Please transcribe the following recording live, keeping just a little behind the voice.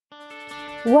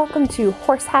Welcome to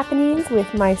Horse Happenings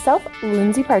with myself,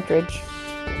 Lindsay Partridge.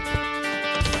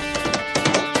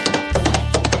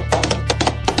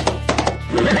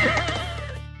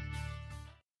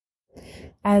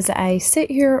 As I sit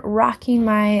here rocking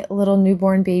my little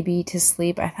newborn baby to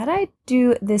sleep, I thought I'd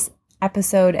do this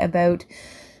episode about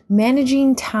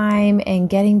managing time and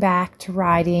getting back to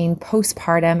riding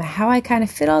postpartum, how I kind of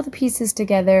fit all the pieces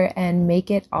together and make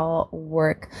it all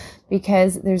work,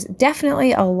 because there's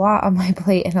definitely a lot on my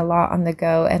plate and a lot on the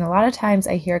go. And a lot of times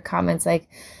I hear comments like,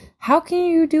 how can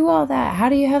you do all that? How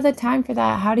do you have the time for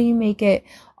that? How do you make it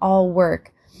all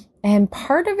work? And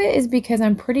part of it is because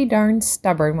I'm pretty darn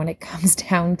stubborn when it comes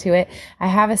down to it. I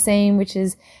have a saying, which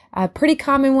is a pretty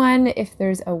common one: if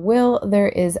there's a will, there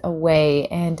is a way.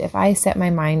 And if I set my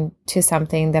mind to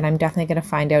something, then I'm definitely going to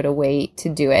find out a way to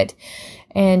do it.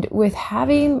 And with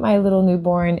having my little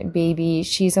newborn baby,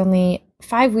 she's only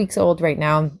 5 weeks old right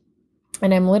now.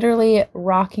 And I'm literally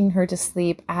rocking her to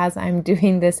sleep as I'm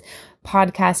doing this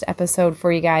podcast episode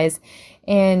for you guys.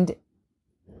 And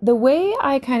the way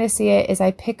I kind of see it is I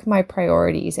pick my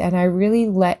priorities and I really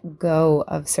let go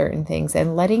of certain things,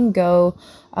 and letting go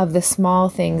of the small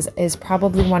things is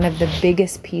probably one of the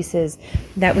biggest pieces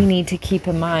that we need to keep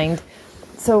in mind.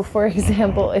 So for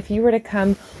example, if you were to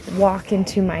come walk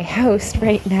into my house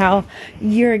right now,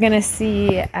 you're going to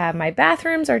see my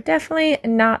bathrooms are definitely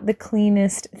not the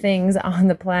cleanest things on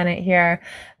the planet here.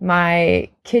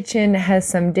 My kitchen has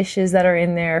some dishes that are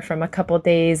in there from a couple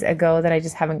days ago that I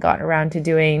just haven't gotten around to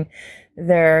doing.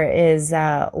 There is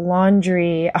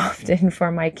laundry often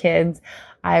for my kids.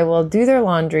 I will do their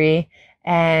laundry,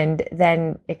 and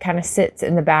then it kind of sits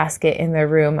in the basket in their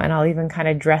room, and I'll even kind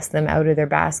of dress them out of their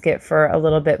basket for a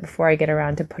little bit before I get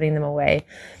around to putting them away.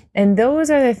 And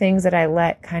those are the things that I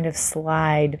let kind of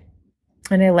slide,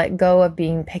 and I let go of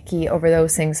being picky over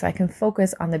those things so I can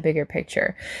focus on the bigger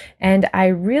picture. And I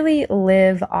really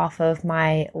live off of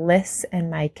my lists and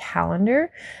my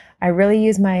calendar. I really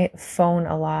use my phone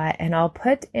a lot, and I'll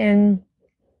put in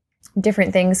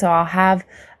different things. So I'll have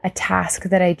a task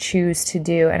that I choose to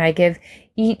do, and I give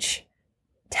each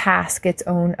task its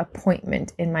own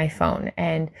appointment in my phone.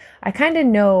 And I kind of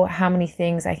know how many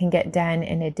things I can get done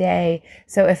in a day.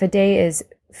 So if a day is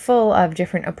full of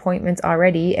different appointments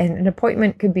already, and an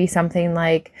appointment could be something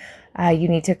like you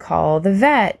need to call the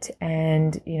vet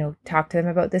and, talk to them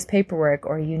about this paperwork,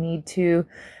 or you need to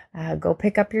go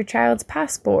pick up your child's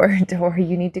passport, or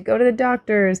you need to go to the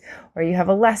doctor's, or you have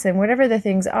a lesson, whatever the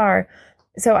things are.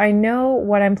 So I know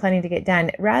what I'm planning to get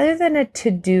done rather than a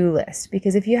to-do list,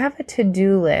 because if you have a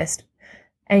to-do list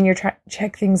and you're trying to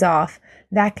check things off,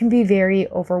 that can be very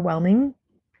overwhelming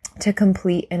to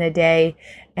complete in a day,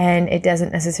 and it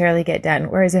doesn't necessarily get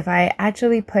done. Whereas if I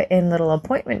actually put in little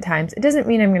appointment times, it doesn't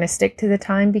mean I'm going to stick to the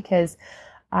time, because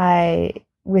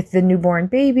with the newborn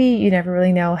baby, you never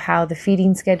really know how the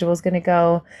feeding schedule is going to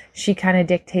go. She kind of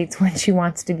dictates when she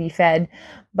wants to be fed.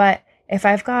 But if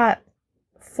I've got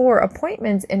 4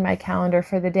 appointments in my calendar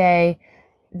for the day,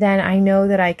 then I know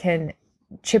that I can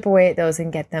chip away at those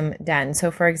and get them done.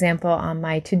 So for example, on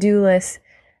my to-do list,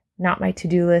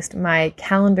 my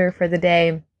calendar for the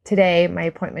day, today, my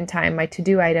appointment time, my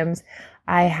to-do items,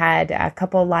 I had a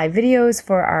couple live videos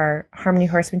for our Harmony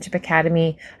Horsemanship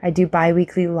Academy. I do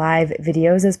bi-weekly live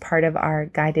videos as part of our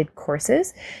guided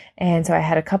courses. And so I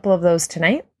had a couple of those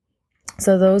tonight.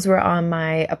 So those were on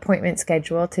my appointment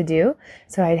schedule to do.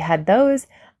 So I had those.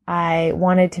 I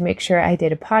wanted to make sure I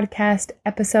did a podcast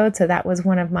episode. So that was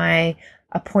one of my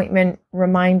appointment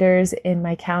reminders in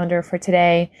my calendar for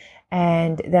today.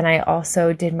 And then I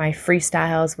also did my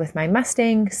freestyles with my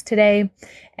Mustangs today.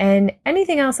 And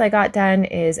anything else I got done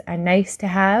is a nice to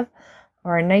have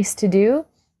or a nice to do,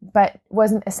 but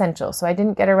wasn't essential. So I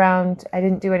didn't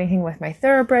do anything with my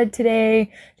thoroughbred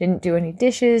today, didn't do any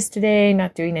dishes today,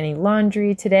 not doing any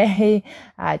laundry today,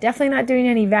 definitely not doing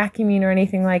any vacuuming or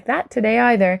anything like that today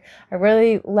either. I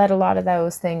really let a lot of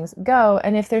those things go.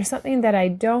 And if there's something that I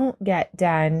don't get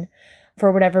done for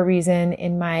whatever reason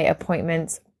in my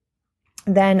appointments,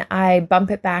 then I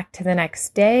bump it back to the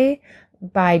next day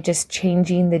by just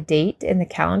changing the date in the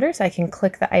calendar. So I can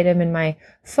click the item in my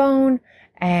phone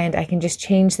and I can just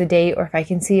change the date. Or if I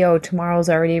can see, tomorrow's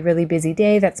already a really busy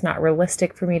day, that's not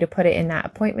realistic for me to put it in that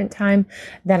appointment time,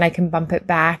 then I can bump it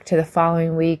back to the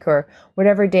following week or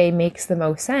whatever day makes the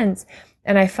most sense.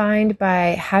 And I find by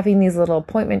having these little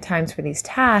appointment times for these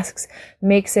tasks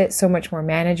makes it so much more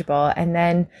manageable. And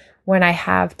then when I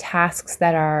have tasks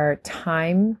that are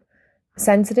time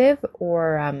sensitive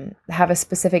or have a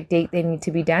specific date they need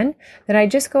to be done, then I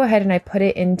just go ahead and I put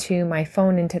it into my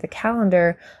phone, into the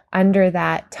calendar under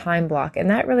that time block. And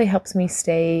that really helps me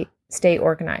stay stay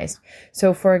organized.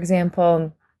 So for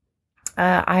example,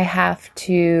 I have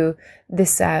to,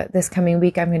 this coming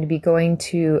week, I'm going to be going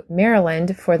to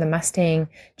Maryland for the Mustang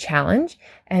Challenge.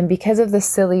 And because of the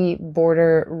silly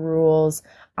border rules,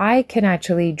 I can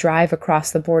actually drive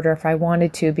across the border if I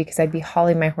wanted to, because I'd be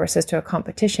hauling my horses to a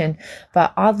competition.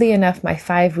 But oddly enough, my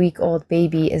 5-week-old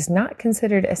baby is not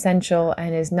considered essential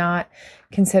and is not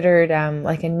considered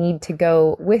like a need to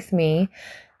go with me.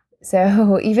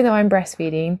 So even though I'm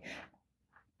breastfeeding,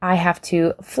 I have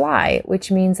to fly, which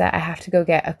means that I have to go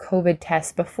get a COVID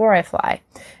test before I fly.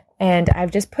 And I've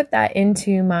just put that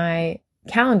into my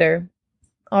calendar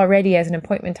already as an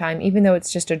appointment time, even though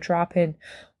it's just a drop-in,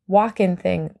 walk-in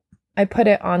thing. I put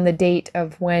it on the date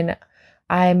of when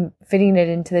I'm fitting it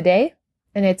into the day,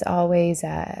 and it's always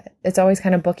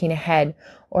kind of booking ahead.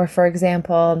 Or for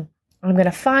example, I'm going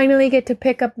to finally get to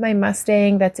pick up my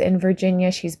Mustang that's in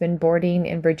Virginia. She's been boarding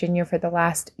in Virginia for the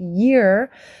last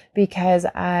year because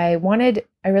I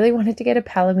really wanted to get a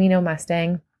Palomino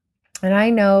Mustang. And I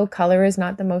know color is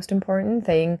not the most important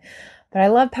thing, but I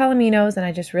love Palominos and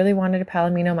I just really wanted a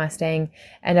Palomino Mustang.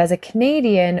 And as a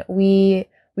Canadian, we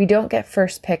don't get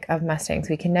first pick of Mustangs.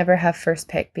 We can never have first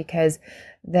pick because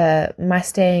the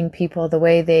Mustang people, the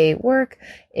way they work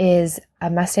is a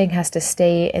Mustang has to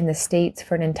stay in the States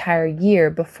for an entire year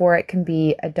before it can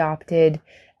be adopted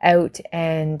out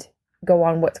and go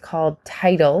on what's called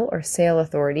title or sale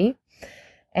authority.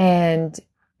 And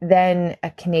then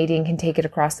a Canadian can take it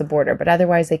across the border, but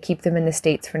otherwise they keep them in the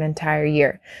States for an entire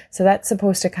year. So that's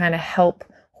supposed to kind of help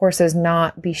horses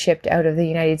not be shipped out of the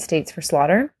United States for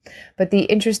slaughter. But the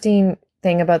interesting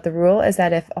thing about the rule is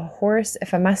that if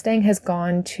a Mustang has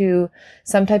gone to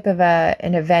some type of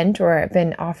an event or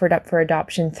been offered up for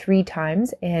adoption 3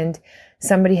 times and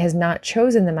somebody has not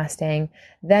chosen the Mustang,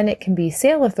 then it can be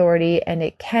sale authority and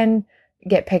it can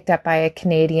get picked up by a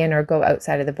Canadian or go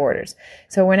outside of the borders.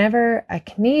 So whenever a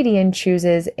Canadian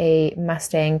chooses a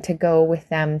Mustang to go with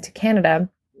them to Canada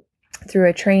through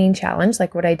a training challenge,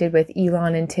 like what I did with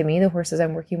Elon and Timmy, the horses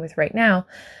I'm working with right now,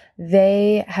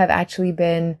 they have actually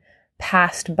been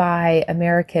passed by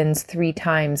Americans 3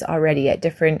 times already at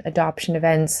different adoption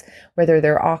events, whether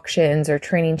they're auctions or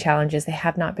training challenges. They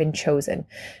have not been chosen.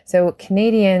 So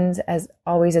Canadians, as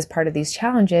always, as part of these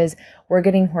challenges, we're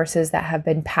getting horses that have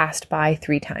been passed by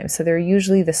 3 times. So they're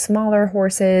usually the smaller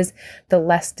horses, the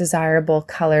less desirable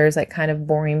colors, like kind of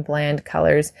boring, bland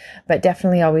colors, but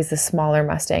definitely always the smaller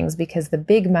Mustangs, because the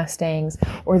big Mustangs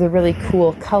or the really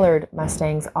cool colored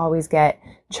Mustangs always get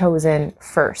chosen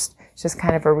first. It's just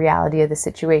kind of a reality of the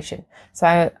situation.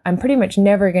 So I'm pretty much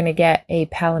never going to get a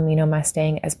Palomino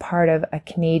Mustang as part of a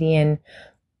Canadian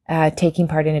taking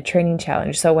part in a training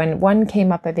challenge. So when one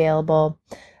came up available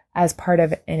as part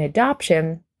of an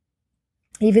adoption,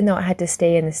 even though it had to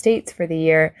stay in the States for the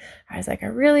year, I was like, I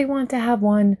really want to have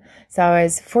one. So I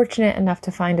was fortunate enough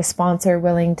to find a sponsor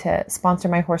willing to sponsor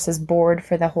my horse's board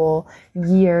for the whole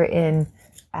year in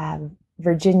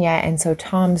Virginia. And so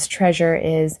Tom's Treasure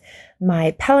is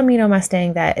my Palomino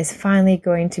Mustang that is finally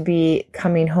going to be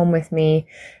coming home with me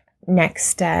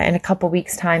next in a couple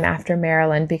weeks time after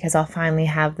Maryland, because I'll finally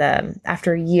have them.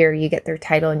 After a year, you get their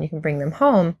title and you can bring them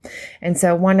home. And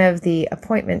so one of the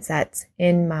appointments that's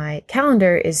in my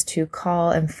calendar is to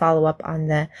call and follow up on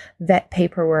the vet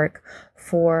paperwork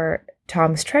for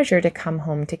Tom's Treasure to come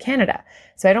home to Canada.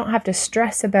 So I don't have to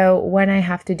stress about when I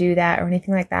have to do that or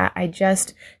anything like that. I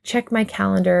just check my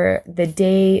calendar the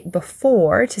day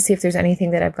before to see if there's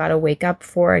anything that I've got to wake up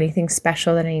for, anything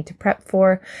special that I need to prep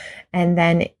for. And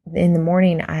then in the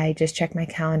morning, I just check my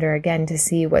calendar again to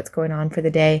see what's going on for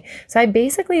the day. So I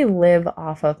basically live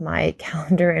off of my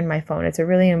calendar in my phone. It's a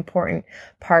really important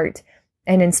part.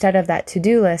 And instead of that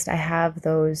to-do list, I have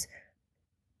those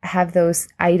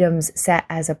items set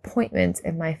as appointments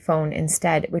in my phone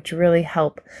instead, which really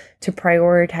help to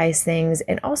prioritize things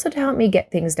and also to help me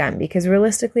get things done, because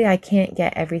realistically, I can't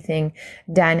get everything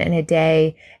done in a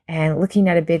day, and looking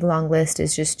at a big long list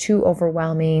is just too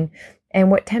overwhelming. And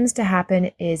what tends to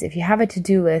happen is if you have a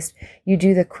to-do list, you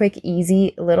do the quick,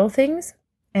 easy little things,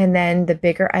 and then the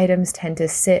bigger items tend to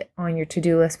sit on your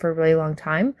to-do list for a really long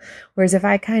time. Whereas if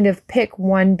I kind of pick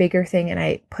one bigger thing and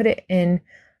I put it in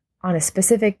on a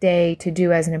specific day to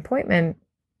do as an appointment,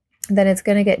 then it's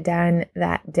going to get done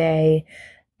that day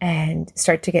and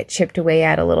start to get chipped away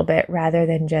at a little bit, rather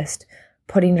than just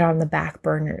putting it on the back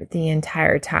burner the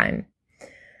entire time.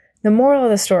 The moral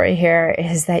of the story here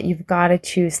is that you've got to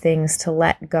choose things to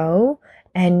let go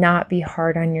and not be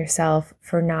hard on yourself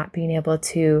for not being able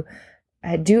to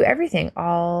do everything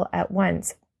all at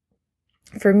once.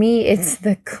 For me, it's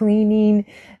the cleaning,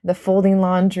 the folding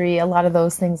laundry, a lot of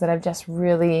those things that I've just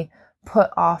really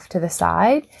put off to the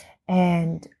side.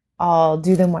 and I'll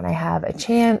do them when I have a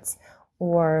chance,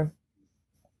 or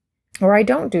I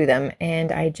don't do them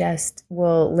and I just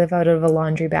will live out of a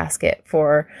laundry basket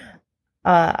for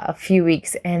a few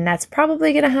weeks. And that's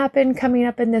probably going to happen coming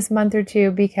up in this month or two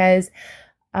because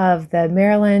of the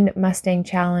Maryland Mustang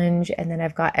Challenge. And then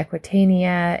I've got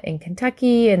Equitania in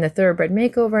Kentucky and the Thoroughbred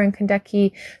Makeover in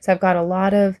Kentucky. So I've got a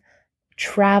lot of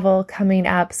travel coming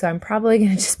up. So I'm probably going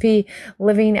to just be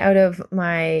living out of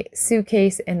my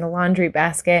suitcase in the laundry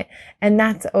basket. And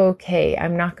that's okay.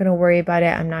 I'm not going to worry about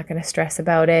it. I'm not going to stress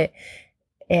about it.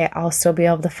 I'll still be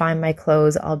able to find my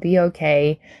clothes. I'll be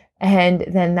okay. And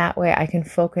then that way I can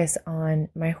focus on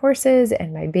my horses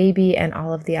and my baby and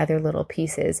all of the other little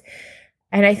pieces.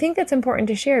 And I think that's important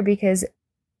to share because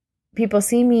people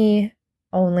see me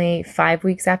only 5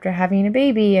 weeks after having a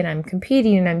baby and I'm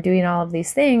competing and I'm doing all of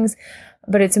these things.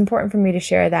 But it's important for me to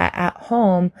share that at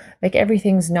home, like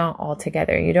everything's not all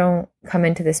together. You don't come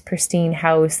into this pristine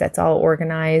house that's all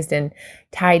organized and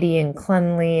tidy and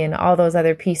cleanly and all those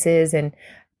other pieces. And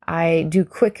I do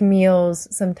quick meals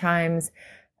sometimes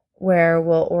where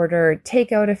we'll order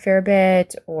takeout a fair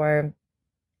bit, or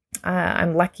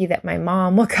I'm lucky that my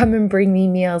mom will come and bring me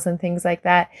meals and things like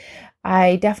that.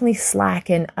 I definitely slack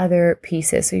in other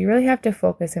pieces. So you really have to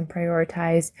focus and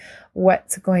prioritize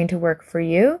what's going to work for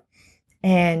you.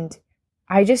 And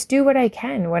I just do what I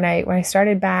can. When I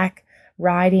started back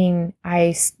riding,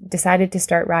 I decided to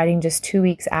start riding just 2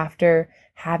 weeks after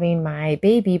having my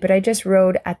baby, but I just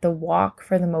rode at the walk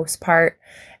for the most part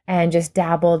and just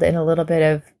dabbled in a little bit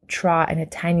of trot and a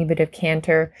tiny bit of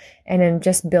canter, and I'm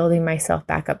just building myself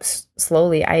back up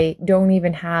slowly. I don't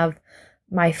even have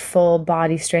my full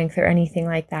body strength or anything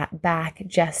like that back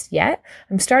just yet.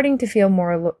 I'm starting to feel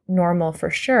more normal for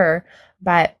sure,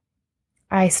 but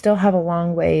I still have a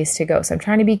long ways to go. So I'm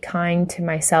trying to be kind to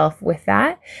myself with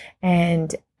that.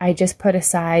 And I just put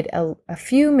aside a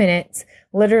few minutes,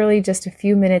 literally just a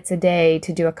few minutes a day,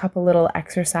 to do a couple little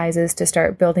exercises to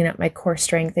start building up my core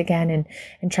strength again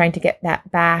and trying to get that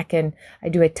back. And I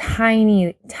do a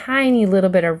tiny, tiny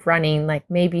little bit of running, like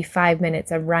maybe 5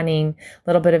 minutes of running, a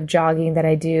little bit of jogging that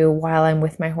I do while I'm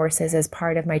with my horses as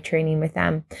part of my training with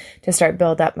them to start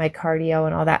build up my cardio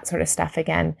and all that sort of stuff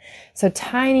again. So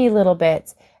tiny little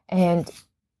bits. And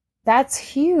that's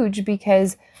huge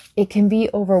because it can be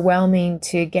overwhelming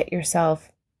to get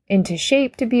yourself into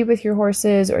shape to be with your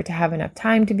horses or to have enough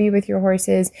time to be with your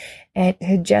horses, and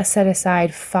to just set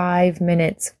aside 5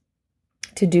 minutes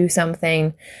to do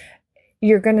something.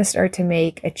 You're going to start to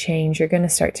make a change. You're going to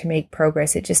start to make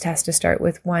progress. It just has to start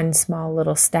with one small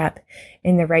little step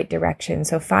in the right direction.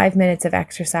 So 5 minutes of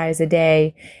exercise a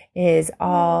day is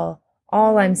all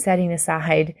I'm setting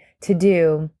aside to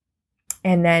do.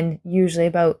 And then usually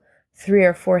about 3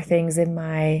 or 4 things in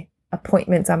my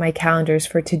appointments on my calendars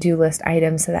for to-do list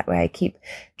items. So that way I keep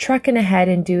trucking ahead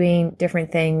and doing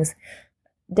different things.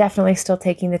 Definitely still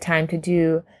taking the time to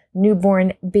do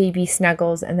newborn baby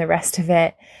snuggles and the rest of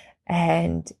it.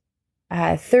 And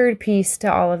third piece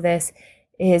to all of this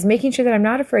is making sure that I'm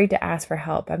not afraid to ask for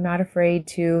help. I'm not afraid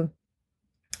to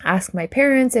ask my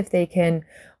parents if they can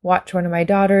watch one of my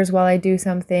daughters while I do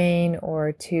something,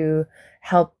 or to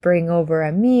help bring over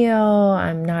a meal.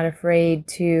 I'm not afraid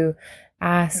to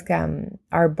ask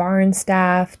our barn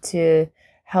staff to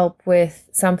help with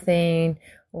something,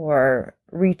 or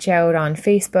reach out on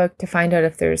Facebook to find out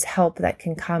if there's help that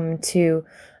can come to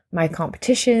my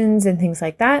competitions and things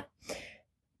like that.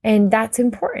 And that's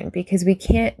important because we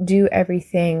can't do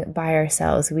everything by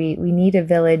ourselves. We need a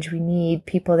village. We need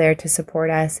people there to support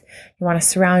us. You want to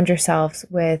surround yourselves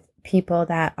with people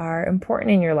that are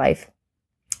important in your life.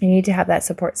 You need to have that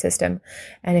support system.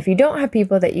 And if you don't have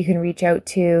people that you can reach out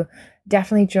to,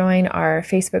 definitely join our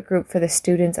Facebook group for the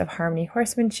students of Harmony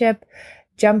Horsemanship.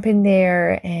 Jump in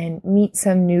there and meet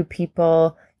some new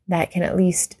people that can at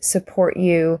least support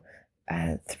you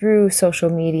through social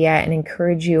media and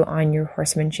encourage you on your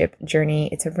horsemanship journey.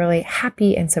 It's a really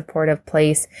happy and supportive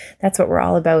place. That's what we're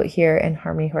all about here in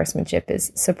Harmony Horsemanship,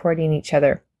 is supporting each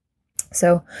other.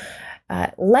 So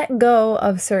let go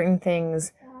of certain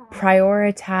things.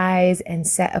 Prioritize and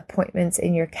set appointments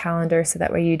in your calendar so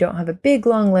that way you don't have a big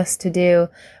long list to do,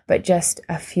 but just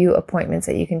a few appointments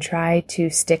that you can try to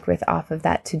stick with off of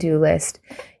that to-do list.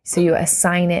 So you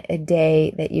assign it a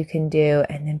day that you can do,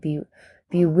 and then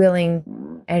be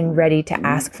willing and ready to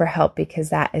ask for help, because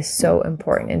that is so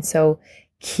important and so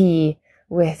key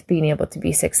with being able to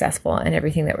be successful in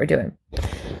everything that we're doing.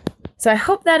 So I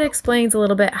hope that explains a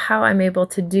little bit how I'm able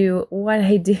to do what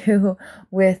I do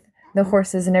with the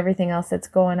horses and everything else that's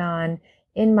going on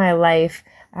in my life.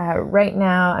 Right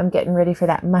now, I'm getting ready for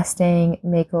that Mustang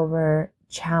Makeover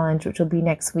challenge, which will be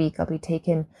next week. I'll be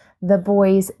taking the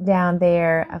boys down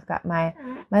there. I've got my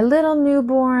little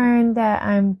newborn that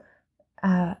I'm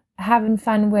having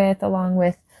fun with, along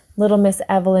with little Miss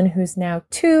Evelyn, who's now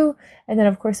 2. And then,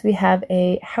 of course, we have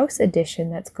a house edition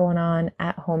that's going on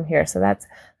at home here. So that's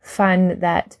fun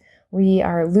that we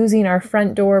are losing our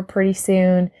front door pretty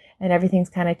soon, and everything's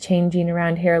kind of changing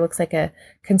around here. It looks like a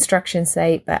construction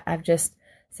site, but I've just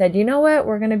said, you know what?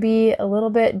 We're going to be a little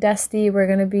bit dusty. We're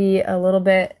going to be a little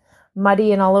bit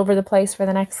muddy and all over the place for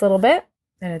the next little bit,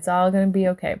 and it's all going to be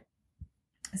okay.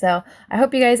 So I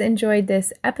hope you guys enjoyed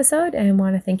this episode and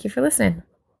want to thank you for listening.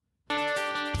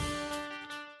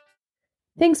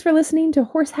 Thanks for listening to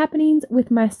Horse Happenings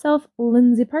with myself,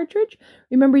 Lindsay Partridge.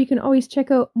 Remember, you can always check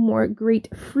out more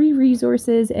great free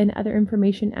resources and other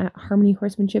information at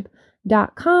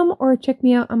harmonyhorsemanship.com, or check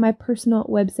me out on my personal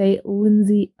website,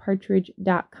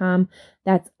 lindsaypartridge.com.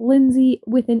 That's Lindsay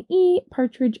with an E,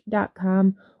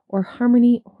 partridge.com, or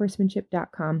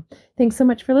harmonyhorsemanship.com. Thanks so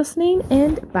much for listening,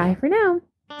 and bye for now.